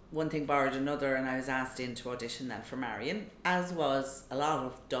 one thing borrowed another, and I was asked in to audition then for Marion, as was a lot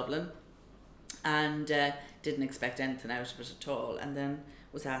of Dublin, and didn't expect anything out of it at all, and then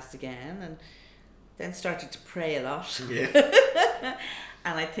was asked again, and then started to pray a lot. Yeah.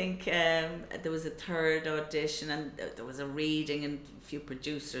 And I think there was a third audition, and there was a reading and a few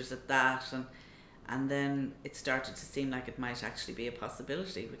producers at that, and then it started to seem like it might actually be a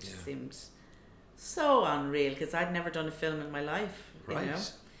possibility, which seemed so unreal, because I'd never done a film in my life,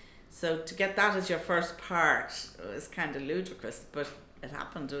 Right. So to get that as your first part was kind of ludicrous, but it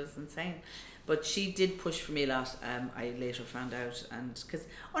happened. It was insane. But she did push for me a lot. I later found out, and because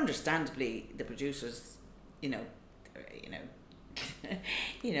understandably the producers,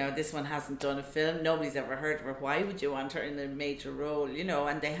 this one hasn't done a film. Nobody's ever heard of her. Why would you want her in a major role?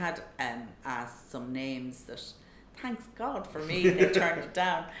 And they had asked some names that, thanks God for me, they turned it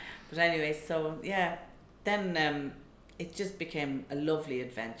down. But anyway, so yeah, then it just became a lovely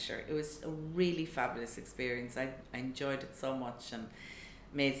adventure. It was a really fabulous experience. I enjoyed it so much and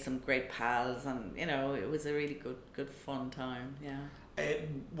made some great pals, and it was a really good fun time. Yeah.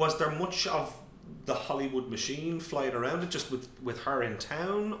 Was there much of the Hollywood machine flying around it, just with her in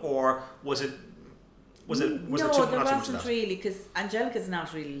town, or was it no, there wasn't really, because Angelica's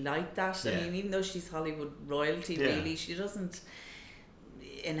not really like that. Yeah. I mean, even though she's Hollywood royalty, really, she doesn't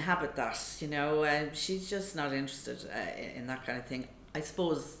inhabit that, she's just not interested in that kind of thing. I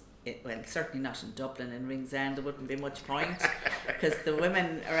suppose, certainly not in Dublin. In Ringsend there wouldn't be much point, because the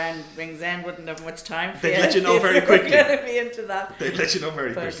women around Ringsend wouldn't have much time for They'd let you know very quickly. Going to be into that. They'd let you know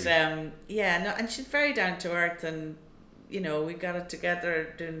very but, quickly. and she's very down to earth, and we got it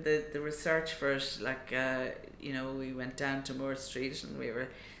together doing the research for it. Like we went down to Moore Street and we were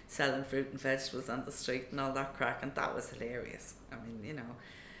selling fruit and vegetables on the street and all that crack, and that was hilarious. I mean,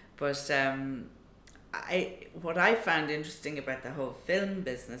 but what I found interesting about the whole film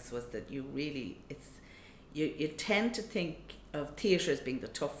business was that you tend to think of theatre as being the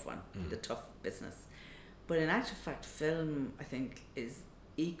tough one, the tough business, but in actual fact, film, I think, is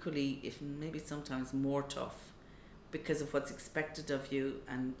equally, if maybe sometimes more tough, because of what's expected of you,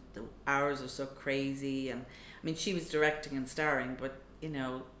 and the hours are so crazy. And I mean, she was directing and starring, but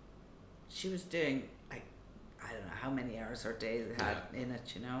she was doing, I don't know how many hours her day had in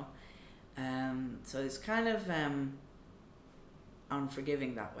it, so it's kind of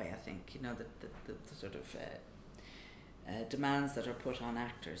unforgiving that way, I think, the sort of demands that are put on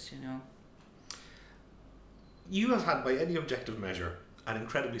actors, You have had, by any objective measure, an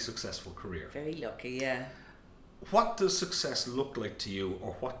incredibly successful career. Very lucky, yeah. What does success look like to you,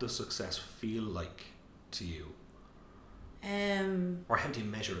 or what does success feel like to you? Or how do you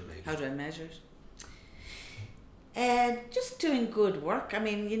measure it, maybe? How do I measure it? Just doing good work. I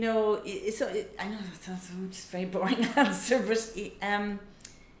mean, I know that's a very boring answer, but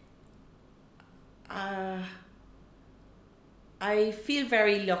I feel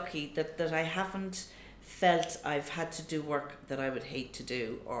very lucky that I haven't felt I've had to do work that I would hate to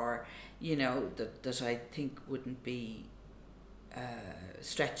do, or that I think wouldn't be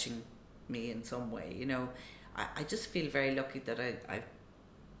stretching me in some way. I just feel very lucky that I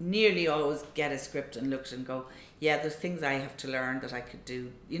nearly always get a script and look and go, yeah, there's things I have to learn that I could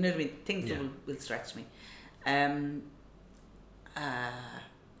do. You know what I mean? Things that will stretch me. I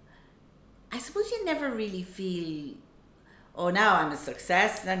suppose you never really feel, oh, now I'm a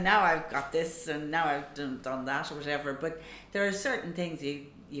success, and now I've got this, and now I've done that, or whatever. But there are certain things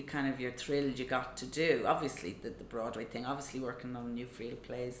you kind of, you're thrilled you got to do. Obviously, the Broadway thing, obviously working on Newfield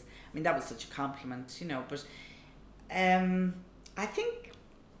plays. I mean, that was such a compliment, But I think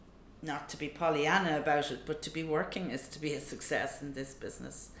not to be Pollyanna about it, but to be working is to be a success in this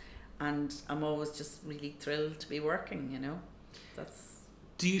business. And I'm always just really thrilled to be working, you know.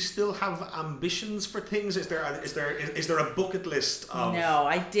 Do you still have ambitions for things? Is there a bucket list of? No,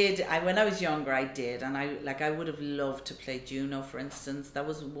 I did. When I was younger, I did, and I would have loved to play Juno, for instance. That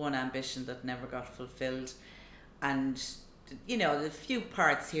was one ambition that never got fulfilled, and you know, the few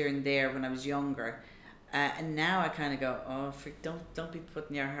parts here and there when I was younger, and now I kind of go, oh, don't be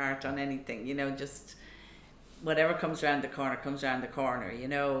putting your heart on anything, you know, just. Whatever comes around the corner comes around the corner, you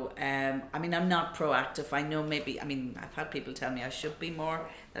know. I mean, I'm not proactive. I know I've had people tell me I should be more,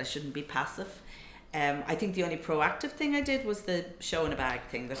 that I shouldn't be passive. I think the only proactive thing I did was the show in a bag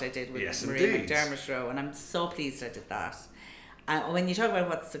thing that I did with Maria McDermott Rowe, and I'm so pleased I did that. When you talk about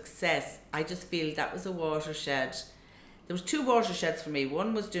what's success, I just feel that was a watershed. There was two watersheds for me.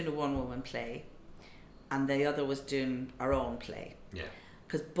 One was doing a one-woman play, and the other was doing our own play. Yeah.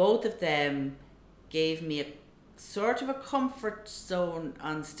 Because both of them gave me a sort of a comfort zone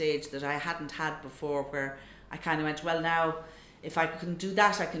on stage that I hadn't had before, where I kind of went, well, now if I can do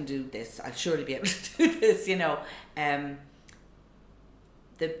that, I can do this. I'll surely be able to do this, you know.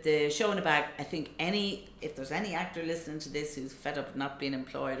 The show in a bag, I think if there's any actor listening to this who's fed up not being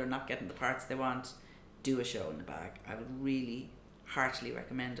employed or not getting the parts they want, do a show in a bag. I would really heartily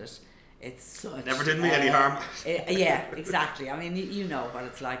recommend it. It's such... Never did me any harm. Yeah, exactly. I mean, you know what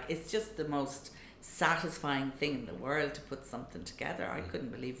it's like. It's just the most satisfying thing in the world to put something together. I couldn't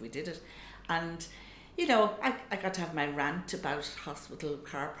believe we did it. And you know, I got to have my rant about hospital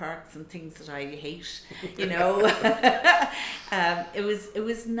car parks and things that I hate, you know. It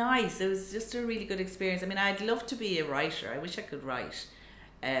was nice. It was just a really good experience. I mean, I'd love to be a writer. I wish I could write.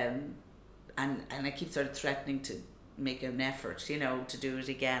 And I keep sort of threatening to make an effort, you know, to do it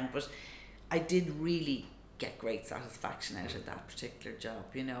again. But I did really get great satisfaction out of that particular job,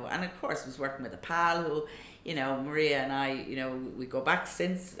 you know. And of course I was working with a pal who, you know, Maria and I, you know, we go back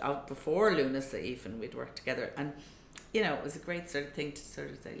since before Lunacy even, we'd worked together, and you know, it was a great sort of thing to sort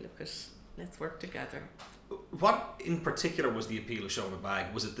of say, look, let's work together. What in particular was the appeal of Show in a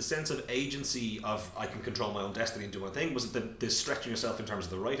Bag? Was it the sense of agency of I can control my own destiny and do my thing? Was it the stretching yourself in terms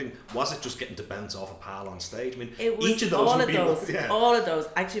of the writing? Was it just getting to bounce off a pal on stage? I mean, it was each of those all of those.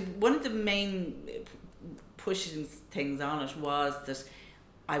 Actually, one of the main pushing things on it was that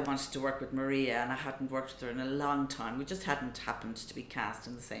I wanted to work with Maria, and I hadn't worked with her in a long time. We just hadn't happened to be cast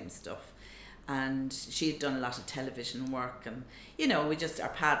in the same stuff, and she had done a lot of television work, and you know, our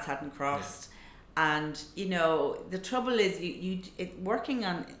paths hadn't crossed. And you know, the trouble is working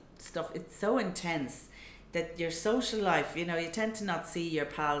on stuff, it's so intense that your social life, you know, you tend to not see your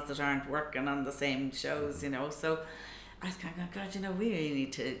pals that aren't working on the same shows, you know. So I was kind of going, God, you know, we really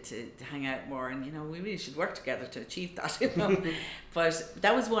need to hang out more, and you know, we really should work together to achieve that, you know. But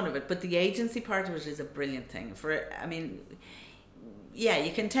that was one of it. But the agency part of it is a brilliant thing. Yeah,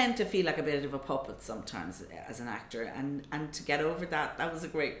 you can tend to feel like a bit of a puppet sometimes as an actor, and to get over that was a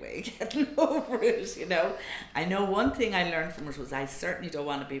great way of getting over it, you know. I know one thing I learned from it was I certainly don't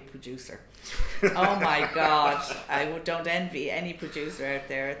want to be a producer. Oh my God, don't envy any producer out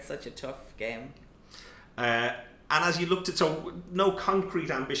there. It's such a tough game. And as you looked at, so no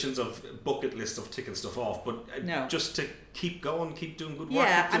concrete ambitions of bucket lists of ticking stuff off, but no. Just to keep going, keep doing good work.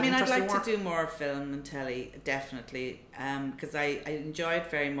 Yeah, I mean, I'd like to do more film and telly, definitely, because I enjoy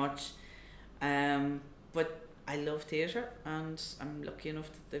it very much. But I love theatre, and I'm lucky enough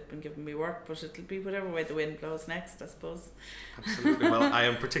that they've been giving me work, but it'll be whatever way the wind blows next, I suppose. Absolutely. Well, I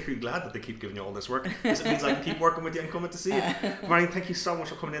am particularly glad that they keep giving you all this work, because it means I can keep working with you and coming to see you. Marion, thank you so much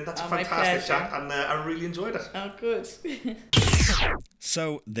for coming in. That's a fantastic chat, and I really enjoyed it. Oh, good.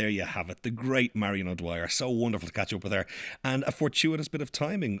 So there you have it, the great Marion O'Dwyer. So wonderful to catch up with her, and a fortuitous bit of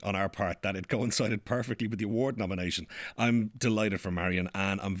timing on our part that it coincided perfectly with the award nomination. I'm delighted for Marion,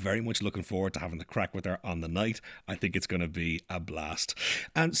 and I'm very much looking forward to having the crack with her on the night. I think it's going to be a blast.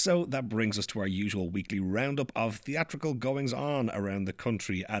 And so that brings us to our usual weekly roundup of theatrical goings on around the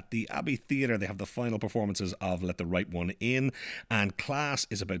country. At the Abbey Theatre, they have the final performances of Let the Right One In, and Class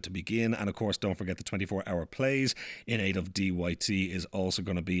is about to begin, and of course don't forget the 24-hour plays in aid of DYT is also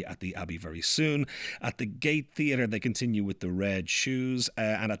going to be at the Abbey very soon. At the Gate Theatre, they continue with The Red Shoes,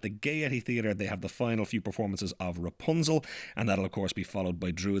 and at the Gaiety Theatre, they have the final few performances of Rapunzel, and that'll of course be followed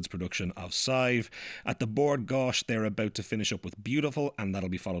by Druid's production of Sive. At the Bord Gáis, they're about to finish up with Beautiful, and that'll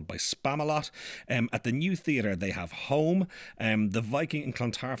be followed by Spamalot. At the New Theatre, they have Home. The Viking in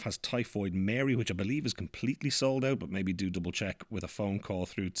Clontarf has Typhoid Mary, which I believe is completely sold out, but maybe do double check with a phone call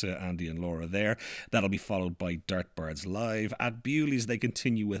through to Andy and Laura there. That'll be followed by Dirtbirds Live. At Bewley's, series, they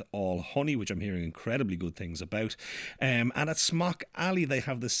continue with All Honey, which I'm hearing incredibly good things about. And at Smock Alley, they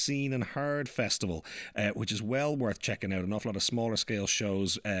have the Seen and Heard Festival, which is well worth checking out. An awful lot of smaller scale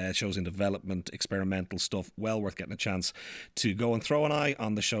shows, shows in development, experimental stuff. Well worth getting a chance to go and throw an eye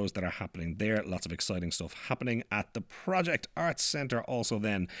on the shows that are happening there. Lots of exciting stuff happening at the Project Arts Centre. Also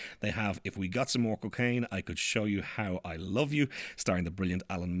then, they have If We Got Some More Cocaine, I Could Show You How I Love You, starring the brilliant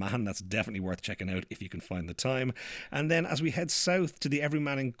Alan Mahan. That's definitely worth checking out if you can find the time. And then as we head south to the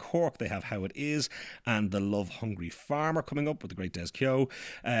Everyman in Cork, they have How It Is and The Love Hungry Farmer coming up with the great Des Keogh.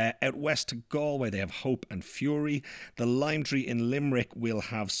 Out west to Galway, they have Hope and Fury. The Lime Tree in Limerick will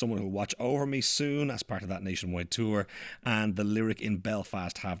have Someone Who'll Watch Over Me soon as part of that nationwide tour. And the Lyric in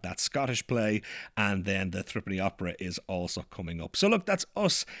Belfast have that Scottish play. And then the Threepenny Opera is also coming up. So look, that's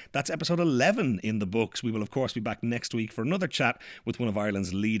us. That's episode 11 in the books. We will of course be back next week for another chat with one of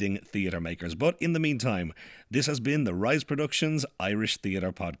Ireland's leading theatre makers. But in the meantime, this has been the Rise Productions Irish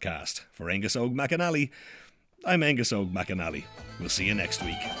Theatre Podcast. For Angus Og McAnally, I'm Angus Og McAnally. We'll see you next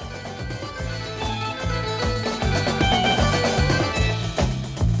week.